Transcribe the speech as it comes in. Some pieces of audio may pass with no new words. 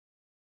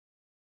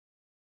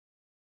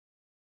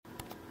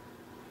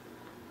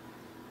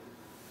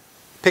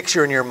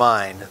Picture in your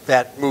mind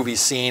that movie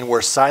scene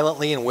where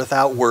silently and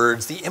without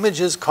words, the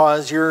images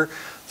cause your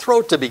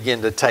throat to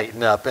begin to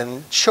tighten up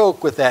and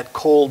choke with that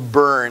cold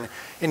burn,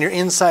 and your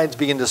insides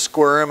begin to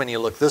squirm, and you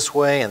look this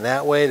way and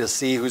that way to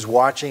see who's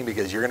watching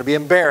because you're going to be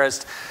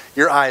embarrassed.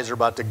 Your eyes are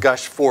about to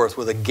gush forth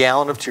with a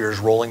gallon of tears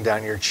rolling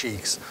down your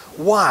cheeks.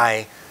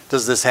 Why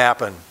does this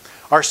happen?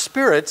 Our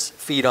spirits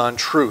feed on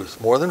truth.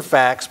 More than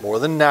facts, more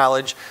than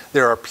knowledge,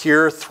 there are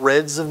pure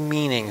threads of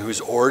meaning whose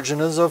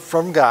origin is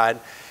from God.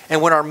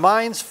 And when our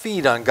minds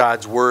feed on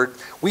God's word,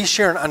 we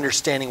share an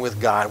understanding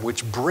with God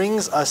which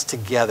brings us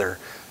together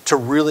to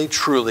really,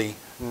 truly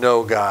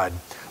know God.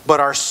 But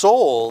our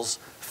souls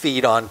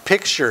feed on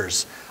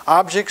pictures,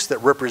 objects that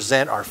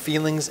represent our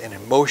feelings and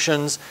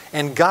emotions,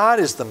 and God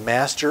is the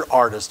master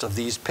artist of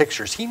these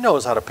pictures. He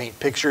knows how to paint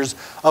pictures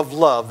of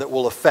love that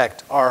will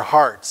affect our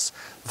hearts.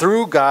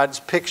 Through God's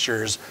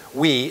pictures,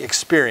 we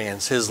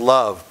experience His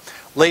love.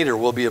 Later,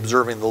 we'll be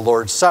observing the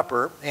Lord's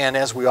Supper, and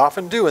as we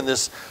often do in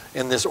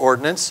this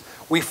ordinance,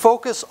 we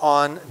focus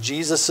on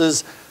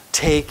Jesus's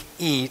take,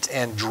 eat,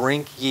 and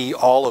drink ye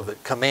all of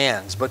it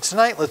commands. But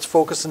tonight, let's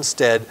focus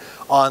instead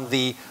on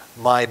the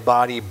my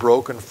body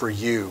broken for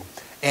you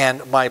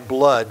and my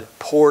blood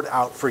poured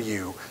out for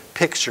you,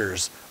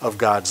 pictures of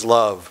God's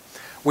love.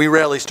 We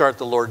rarely start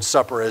the Lord's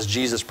Supper as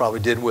Jesus probably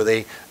did with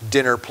a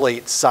dinner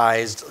plate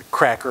sized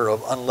cracker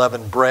of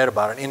unleavened bread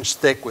about an inch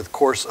thick with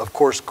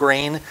coarse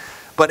grain.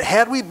 But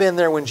had we been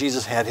there when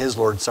Jesus had his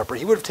Lord's Supper,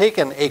 he would have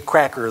taken a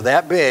cracker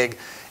that big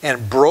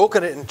and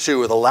broken it in two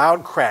with a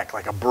loud crack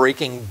like a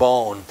breaking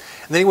bone.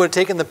 And then he would have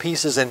taken the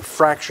pieces and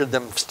fractured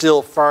them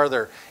still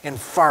farther and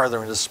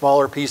farther into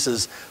smaller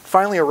pieces,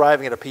 finally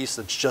arriving at a piece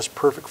that's just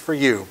perfect for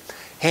you.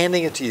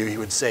 Handing it to you, he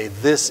would say,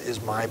 "This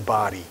is my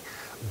body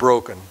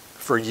broken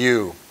for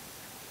you."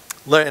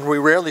 And we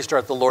rarely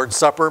start the Lord's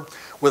Supper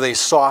with a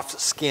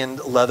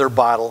soft-skinned leather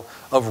bottle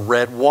of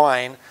red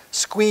wine,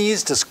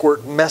 squeezed to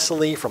squirt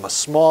messily from a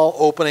small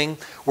opening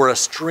where a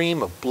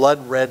stream of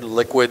blood-red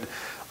liquid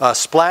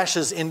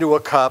splashes into a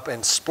cup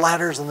and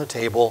splatters on the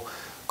table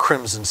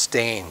crimson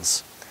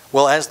stains.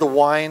 Well, as the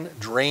wine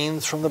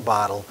drains from the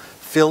bottle,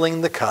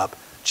 filling the cup,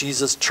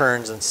 Jesus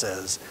turns and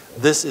says,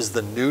 "This is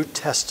the New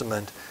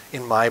Testament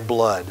in my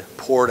blood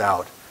poured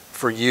out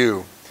for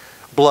you."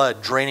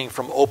 Blood draining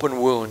from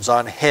open wounds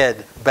on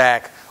head,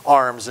 back,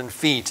 arms, and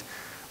feet,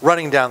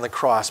 running down the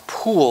cross,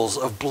 pools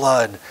of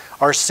blood,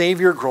 our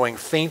Savior growing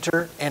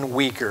fainter and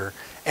weaker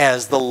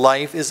as the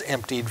life is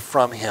emptied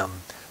from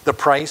him, the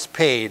price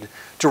paid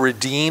to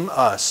redeem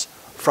us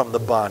from the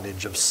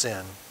bondage of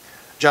sin.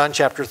 John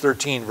chapter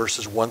 13,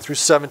 verses 1 through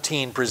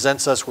 17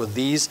 presents us with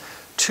these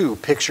two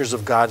pictures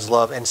of God's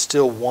love and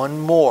still one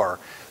more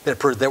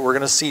that we're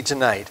going to see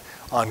tonight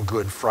on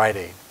Good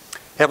Friday.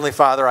 Heavenly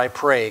Father, I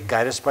pray,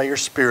 guide us by your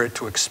Spirit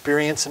to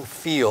experience and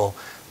feel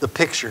the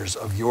pictures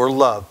of your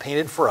love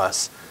painted for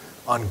us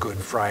on Good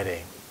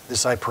Friday.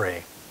 This I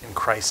pray in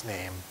Christ's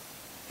name.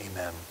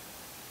 Amen.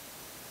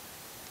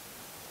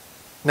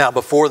 Now,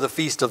 before the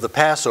feast of the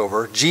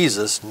Passover,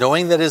 Jesus,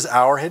 knowing that his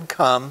hour had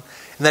come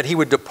and that he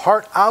would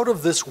depart out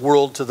of this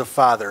world to the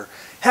Father,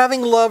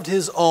 having loved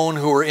his own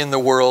who were in the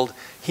world,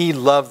 he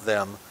loved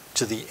them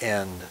to the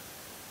end.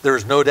 There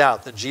is no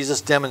doubt that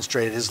Jesus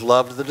demonstrated his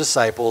love to the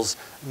disciples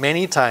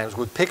many times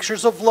with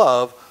pictures of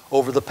love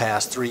over the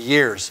past 3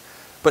 years.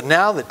 But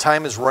now that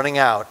time is running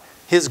out,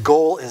 his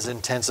goal is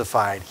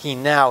intensified. He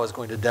now is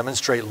going to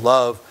demonstrate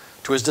love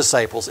to his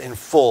disciples in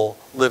full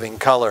living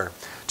color.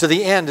 To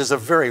the end is a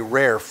very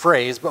rare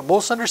phrase, but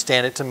most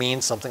understand it to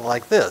mean something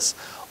like this: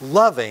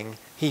 loving,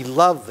 he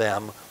loved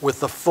them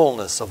with the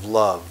fullness of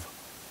love.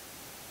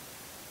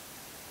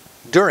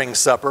 During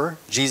supper,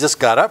 Jesus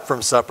got up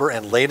from supper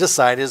and laid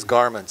aside his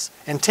garments,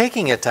 and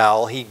taking a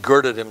towel, he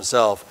girded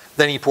himself.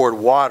 Then he poured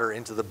water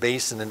into the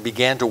basin and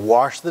began to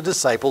wash the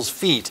disciples'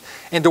 feet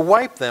and to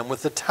wipe them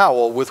with the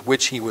towel with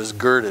which he was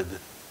girded.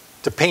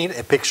 To paint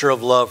a picture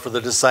of love for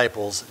the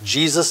disciples,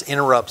 Jesus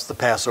interrupts the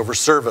Passover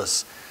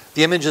service.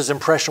 The image's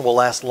impression will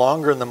last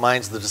longer in the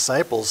minds of the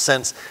disciples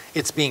since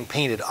it's being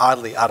painted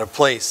oddly out of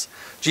place.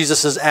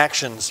 Jesus'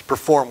 actions,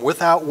 performed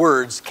without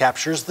words,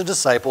 captures the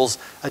disciples'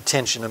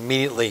 attention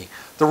immediately.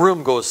 The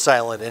room goes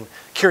silent and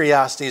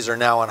curiosities are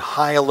now on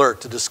high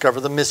alert to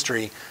discover the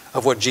mystery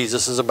of what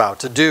Jesus is about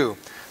to do.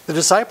 The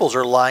disciples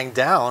are lying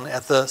down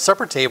at the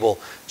supper table.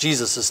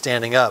 Jesus is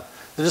standing up.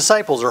 The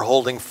disciples are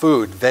holding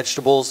food,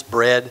 vegetables,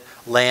 bread,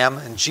 lamb,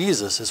 and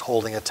Jesus is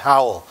holding a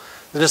towel.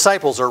 The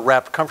disciples are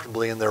wrapped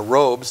comfortably in their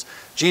robes.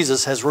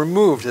 Jesus has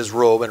removed his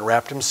robe and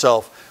wrapped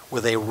himself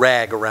with a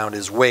rag around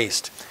his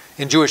waist.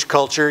 In Jewish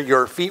culture,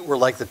 your feet were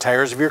like the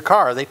tires of your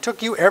car. They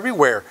took you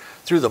everywhere,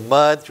 through the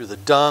mud, through the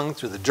dung,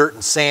 through the dirt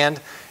and sand.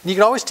 And you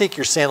could always take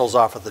your sandals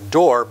off at the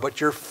door,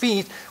 but your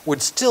feet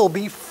would still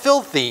be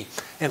filthy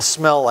and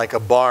smell like a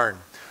barn.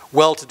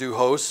 Well-to-do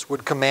hosts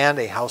would command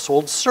a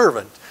household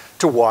servant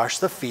to wash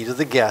the feet of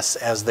the guests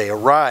as they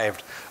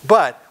arrived.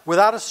 But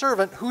without a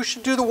servant, who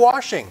should do the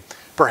washing?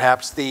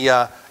 Perhaps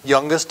the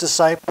youngest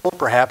disciple,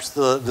 perhaps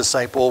the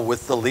disciple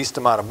with the least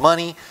amount of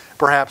money,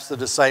 perhaps the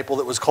disciple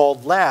that was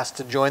called last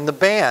to join the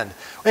band.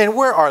 And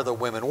where are the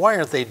women? Why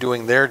aren't they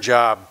doing their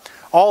job?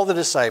 All the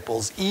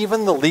disciples,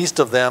 even the least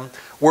of them,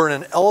 were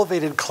in an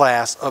elevated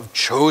class of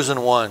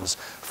chosen ones,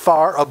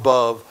 far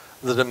above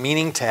the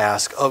demeaning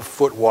task of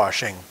foot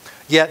washing.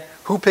 Yet,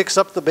 who picks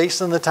up the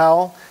basin and the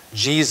towel?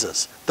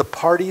 Jesus, the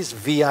party's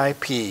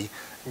VIP,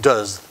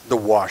 does the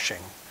washing.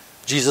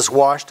 Jesus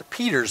washed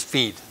Peter's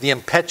feet, the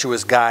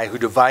impetuous guy who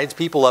divides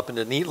people up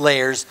into neat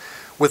layers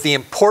with the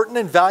important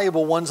and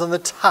valuable ones on the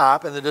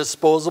top and the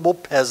disposable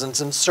peasants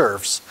and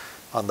serfs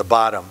on the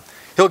bottom.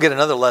 He'll get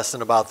another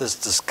lesson about this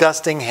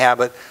disgusting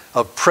habit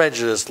of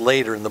prejudice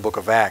later in the book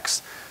of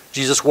Acts.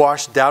 Jesus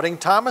washed doubting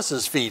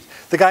Thomas's feet,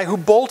 the guy who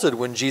bolted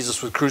when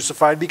Jesus was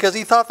crucified because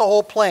he thought the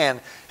whole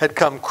plan had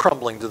come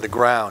crumbling to the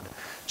ground.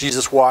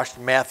 Jesus washed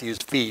Matthew's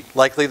feet,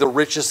 likely the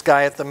richest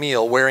guy at the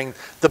meal, wearing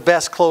the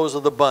best clothes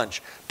of the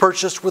bunch,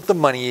 purchased with the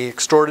money he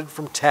extorted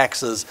from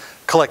taxes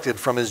collected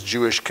from his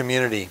Jewish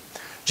community.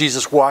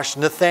 Jesus washed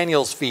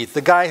Nathanael's feet,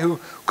 the guy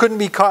who couldn't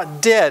be caught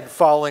dead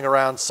following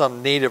around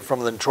some native from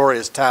the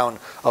notorious town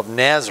of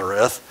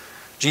Nazareth.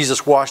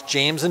 Jesus washed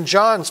James and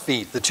John's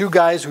feet, the two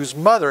guys whose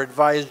mother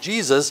advised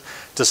Jesus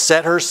to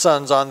set her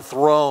sons on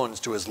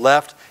thrones to his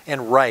left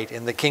and right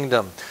in the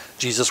kingdom.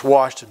 Jesus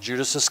washed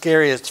Judas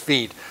Iscariot's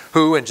feet,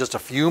 who in just a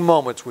few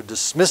moments would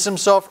dismiss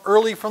himself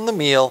early from the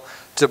meal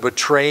to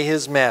betray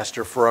his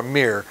master for a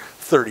mere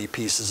 30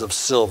 pieces of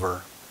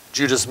silver.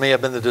 Judas may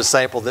have been the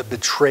disciple that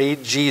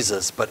betrayed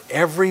Jesus, but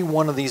every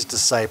one of these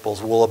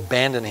disciples will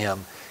abandon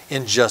him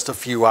in just a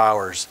few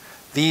hours.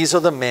 These are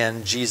the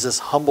men Jesus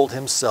humbled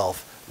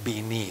himself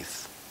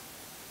beneath.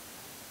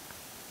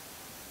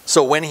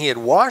 So when he had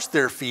washed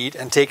their feet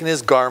and taken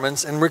his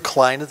garments and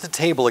reclined at the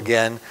table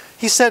again,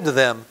 he said to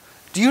them,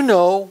 "Do you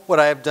know what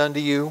I have done to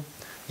you?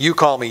 You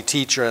call me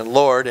teacher and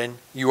Lord, and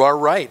you are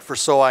right, for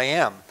so I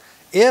am.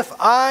 If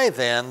I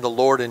then, the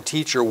Lord and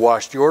teacher,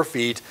 washed your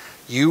feet,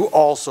 you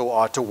also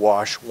ought to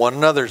wash one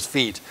another's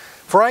feet.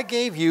 For I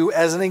gave you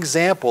as an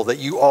example that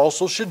you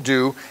also should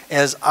do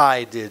as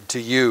I did to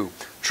you.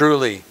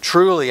 Truly,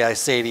 truly, I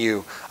say to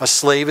you, a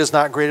slave is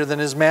not greater than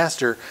his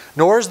master,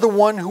 nor is the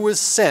one who is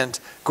sent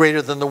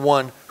greater than the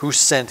one who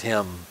sent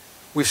him."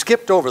 We've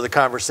skipped over the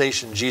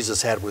conversation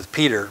Jesus had with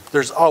Peter.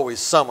 There's always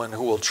someone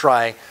who will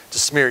try to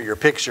smear your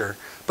picture,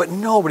 but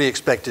nobody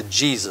expected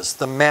Jesus,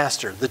 the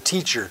master, the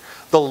teacher,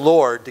 the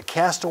Lord, to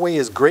cast away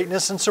his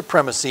greatness and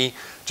supremacy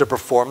to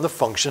perform the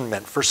function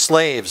meant for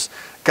slaves.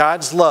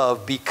 God's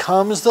love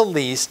becomes the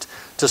least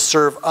to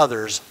serve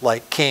others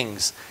like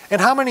kings.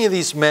 And how many of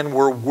these men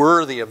were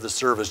worthy of the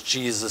service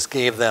Jesus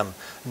gave them?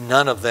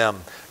 None of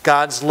them.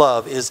 God's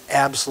love is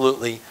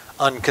absolutely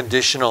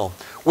unconditional.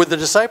 Would the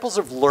disciples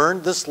have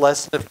learned this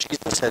lesson if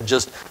Jesus had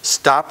just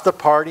stopped the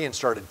party and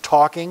started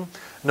talking?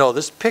 No,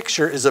 this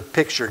picture is a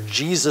picture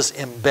Jesus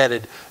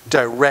embedded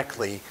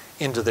directly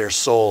into their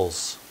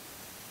souls.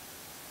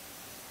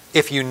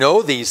 If you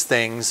know these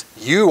things,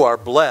 you are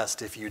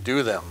blessed if you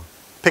do them.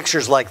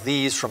 Pictures like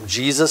these from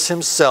Jesus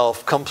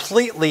himself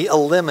completely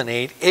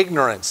eliminate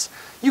ignorance.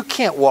 You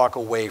can't walk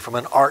away from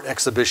an art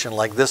exhibition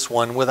like this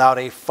one without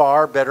a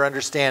far better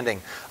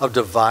understanding of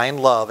divine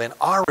love and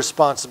our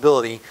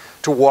responsibility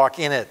to walk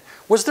in it.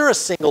 Was there a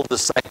single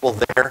disciple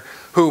there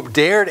who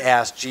dared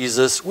ask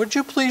Jesus, "Would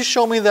you please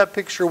show me that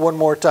picture one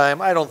more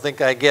time? I don't think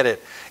I get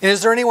it." And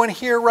is there anyone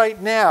here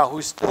right now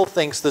who still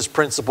thinks this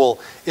principle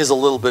is a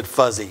little bit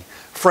fuzzy?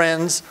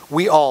 Friends,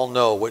 we all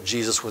know what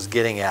Jesus was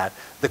getting at.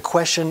 The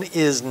question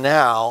is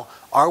now,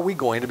 are we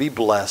going to be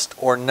blessed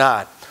or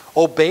not?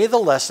 Obey the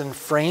lesson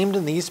framed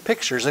in these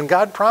pictures, and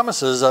God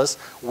promises us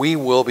we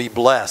will be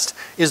blessed.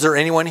 Is there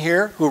anyone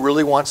here who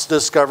really wants to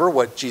discover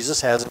what Jesus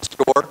has in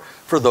store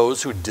for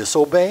those who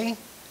disobey?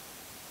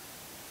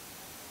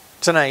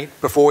 Tonight,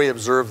 before we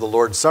observe the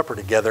Lord's Supper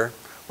together,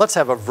 let's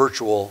have a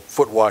virtual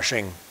foot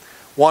washing.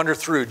 Wander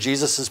through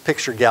Jesus'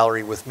 picture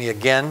gallery with me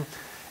again,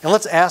 and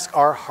let's ask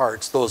our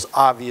hearts those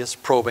obvious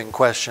probing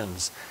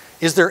questions.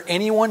 Is there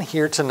anyone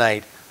here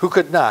tonight who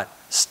could not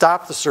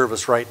stop the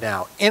service right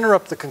now,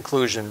 interrupt the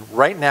conclusion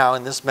right now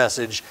in this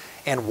message,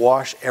 and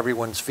wash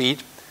everyone's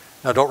feet?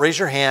 Now, don't raise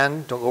your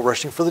hand. Don't go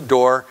rushing for the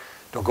door.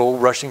 Don't go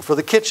rushing for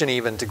the kitchen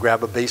even to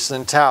grab a basin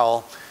and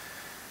towel.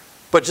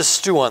 But just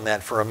stew on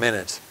that for a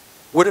minute.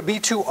 Would it be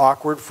too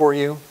awkward for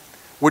you?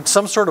 Would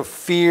some sort of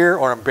fear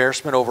or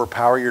embarrassment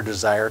overpower your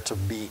desire to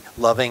be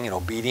loving and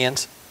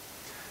obedient?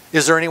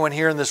 Is there anyone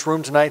here in this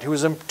room tonight who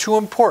is too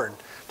important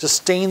to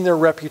stain their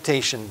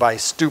reputation by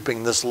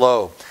stooping this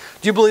low?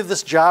 Do you believe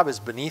this job is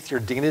beneath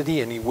your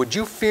dignity, and would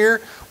you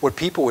fear what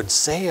people would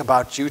say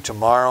about you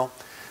tomorrow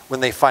when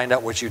they find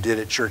out what you did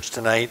at church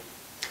tonight?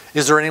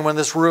 Is there anyone in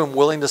this room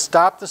willing to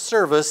stop the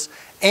service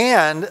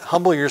and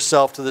humble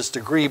yourself to this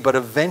degree, but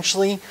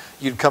eventually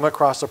you'd come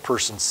across a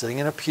person sitting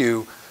in a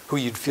pew who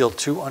you'd feel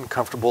too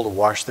uncomfortable to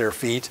wash their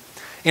feet?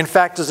 In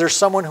fact, is there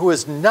someone who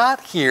is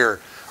not here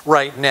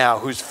right now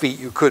whose feet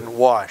you couldn't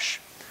wash?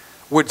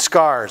 Would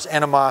scars,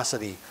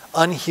 animosity,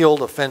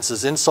 unhealed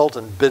offenses, insult,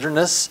 and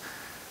bitterness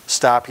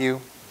stop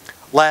you?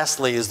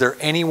 Lastly, is there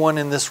anyone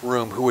in this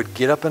room who would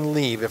get up and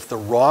leave if the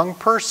wrong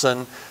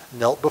person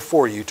knelt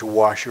before you to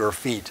wash your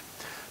feet?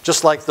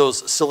 Just like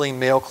those silly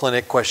Mayo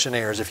Clinic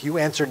questionnaires, if you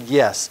answered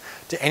yes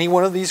to any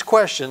one of these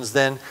questions,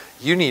 then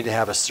you need to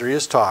have a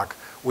serious talk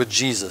with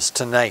Jesus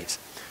tonight.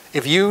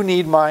 If you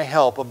need my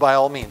help, by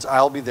all means,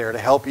 I'll be there to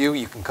help you.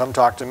 You can come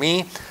talk to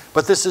me.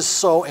 But this is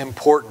so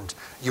important.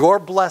 Your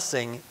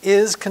blessing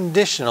is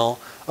conditional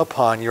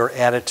upon your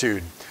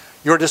attitude.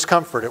 Your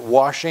discomfort at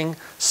washing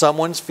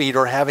someone's feet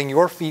or having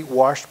your feet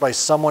washed by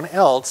someone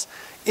else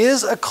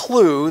is a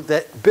clue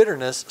that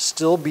bitterness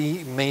still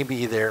may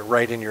be there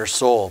right in your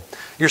soul.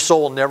 Your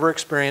soul will never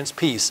experience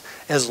peace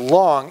as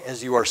long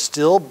as you are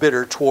still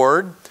bitter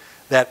toward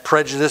that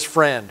prejudiced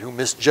friend who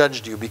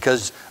misjudged you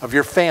because of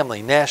your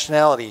family,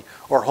 nationality,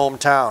 or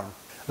hometown.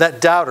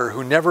 That doubter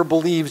who never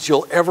believes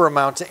you'll ever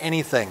amount to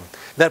anything.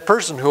 That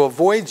person who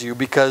avoids you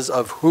because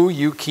of who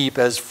you keep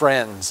as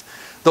friends.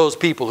 Those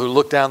people who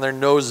look down their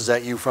noses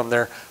at you from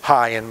their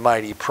high and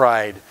mighty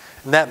pride.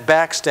 And that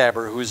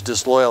backstabber whose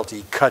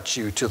disloyalty cuts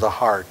you to the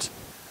heart.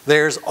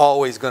 There's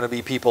always going to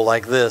be people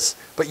like this,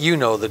 but you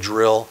know the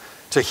drill.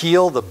 To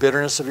heal the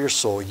bitterness of your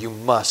soul, you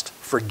must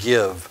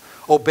forgive.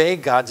 Obey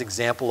God's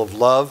example of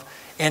love,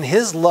 and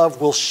His love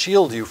will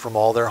shield you from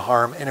all their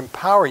harm and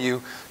empower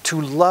you to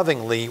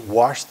lovingly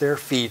wash their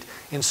feet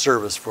in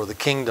service for the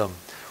kingdom.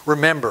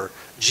 Remember,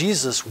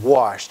 Jesus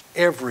washed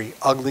every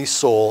ugly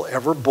soul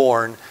ever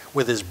born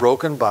with His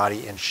broken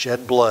body and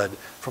shed blood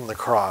from the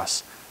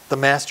cross. The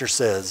Master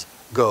says,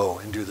 go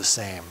and do the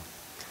same.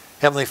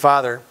 Heavenly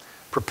Father,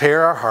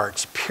 prepare our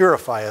hearts,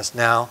 purify us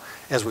now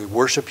as we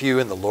worship You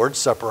in the Lord's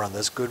Supper on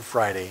this Good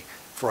Friday.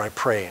 For I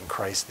pray in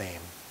Christ's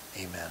name,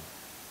 amen.